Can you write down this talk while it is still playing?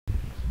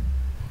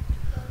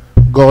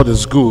God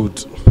is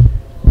good.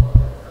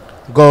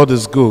 God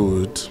is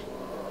good.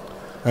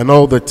 And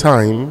all the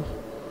time,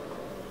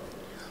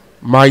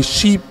 my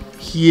sheep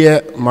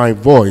hear my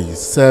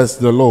voice, says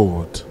the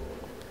Lord.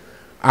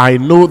 I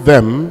know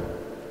them,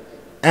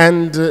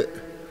 and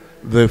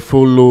they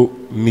follow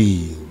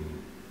me.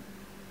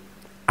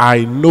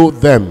 I know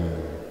them,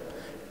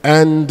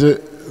 and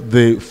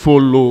they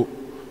follow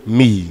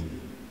me.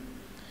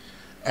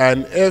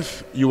 And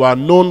if you are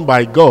known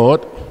by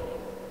God,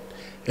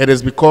 it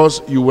is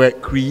because you were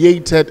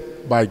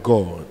created by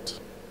God.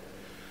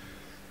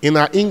 In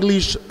our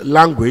English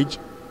language,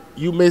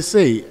 you may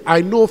say,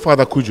 I know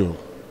Father Kujo.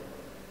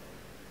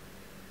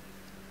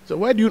 So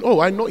where do you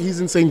know? I know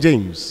he's in St.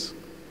 James.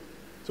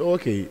 So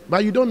okay,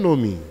 but you don't know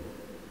me.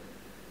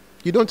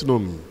 You don't know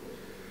me.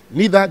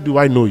 Neither do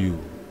I know you.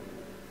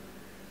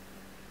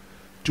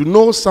 To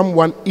know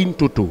someone in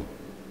toto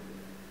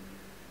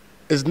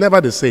is never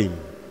the same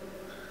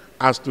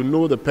as to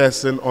know the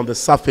person on the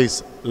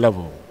surface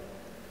level.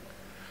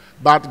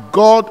 But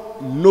God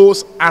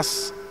knows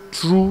us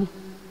true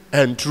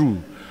and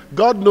true.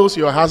 God knows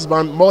your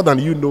husband more than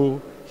you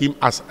know him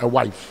as a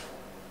wife.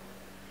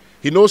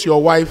 He knows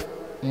your wife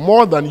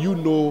more than you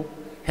know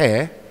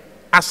her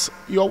as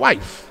your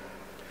wife.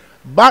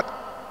 But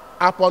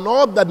upon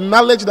all the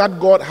knowledge that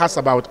God has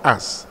about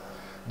us,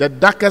 the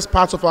darkest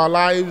parts of our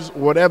lives,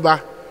 whatever,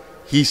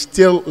 he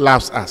still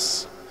loves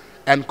us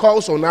and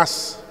calls on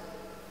us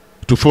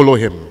to follow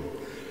him.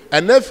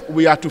 And if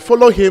we are to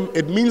follow him,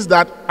 it means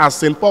that, as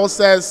St. Paul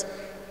says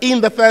in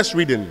the first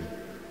reading,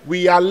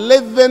 we are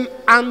living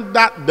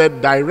under the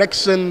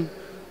direction,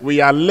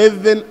 we are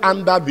living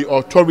under the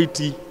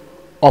authority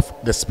of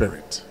the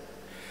Spirit.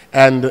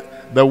 And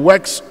the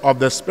works of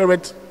the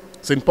Spirit,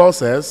 St. Paul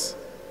says,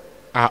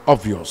 are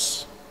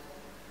obvious.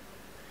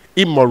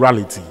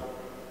 Immorality,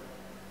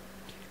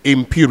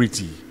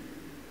 impurity,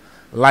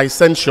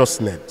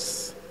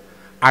 licentiousness,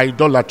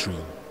 idolatry,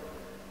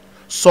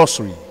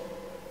 sorcery,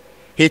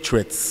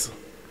 hatreds,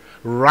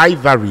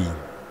 rivalry,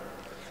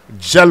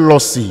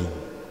 jealousy,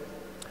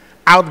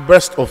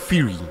 outburst of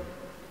fury,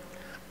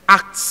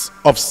 acts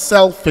of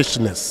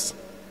selfishness,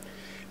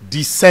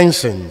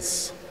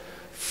 dissensions,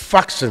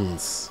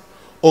 factions,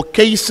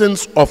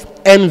 occasions of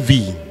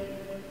envy,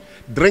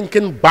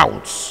 drinking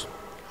bouts,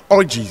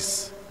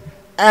 orgies,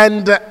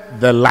 and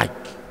the like.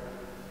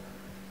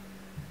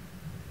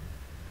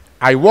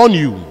 I warn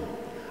you,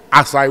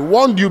 as I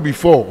warned you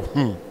before,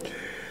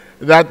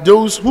 that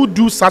those who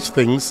do such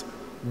things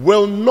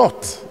will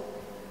not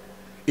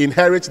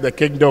inherit the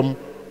kingdom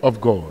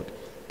of God.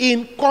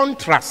 In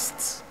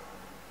contrast,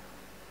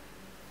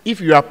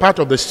 if you are part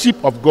of the sheep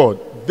of God,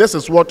 this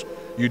is what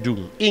you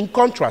do. In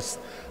contrast,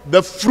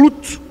 the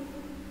fruit,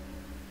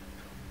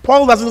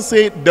 Paul doesn't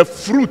say the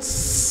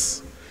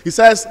fruits. He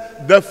says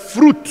the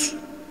fruit,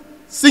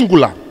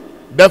 singular,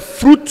 the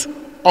fruit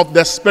of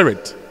the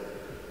Spirit.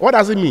 What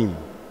does it mean?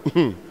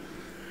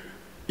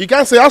 You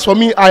can't say, as for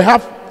me, I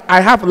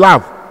have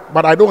love,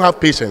 but I don't have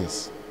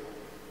patience.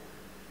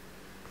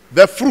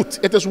 The fruit,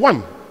 it is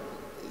one.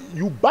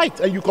 You bite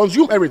and you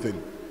consume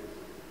everything.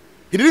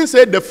 He didn't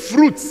say the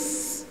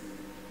fruits.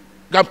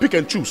 You can pick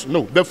and choose.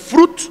 No, the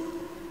fruit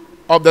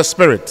of the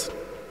Spirit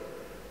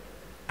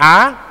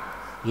are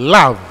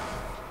love,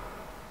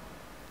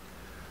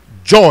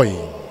 joy,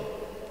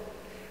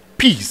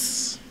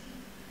 peace,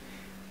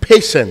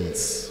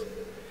 patience,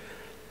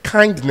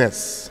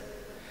 kindness,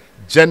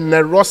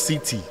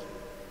 generosity,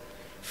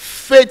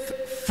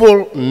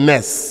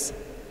 faithfulness,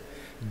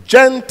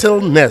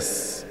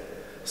 gentleness,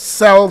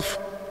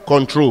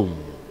 self-control.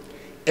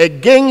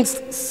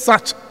 Against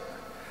such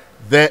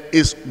there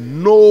is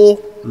no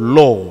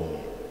law.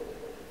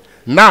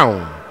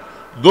 Now,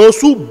 those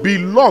who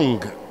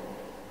belong,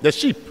 the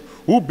sheep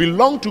who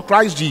belong to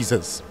Christ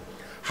Jesus,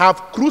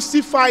 have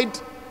crucified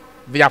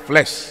their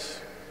flesh.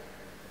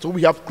 So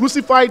we have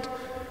crucified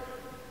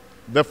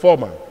the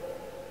former.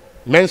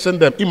 Mention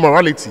them: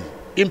 immorality,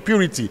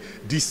 impurity,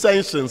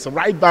 dissensions,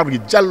 rivalry,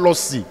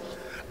 jealousy,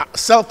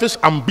 selfish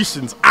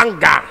ambitions,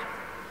 anger.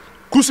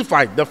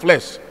 Crucified the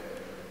flesh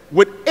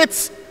with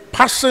its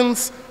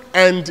passions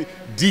and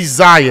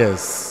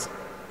desires.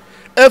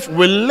 If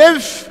we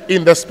live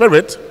in the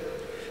Spirit,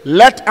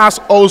 let us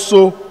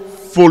also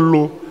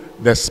follow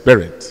the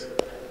Spirit.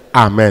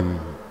 Amen.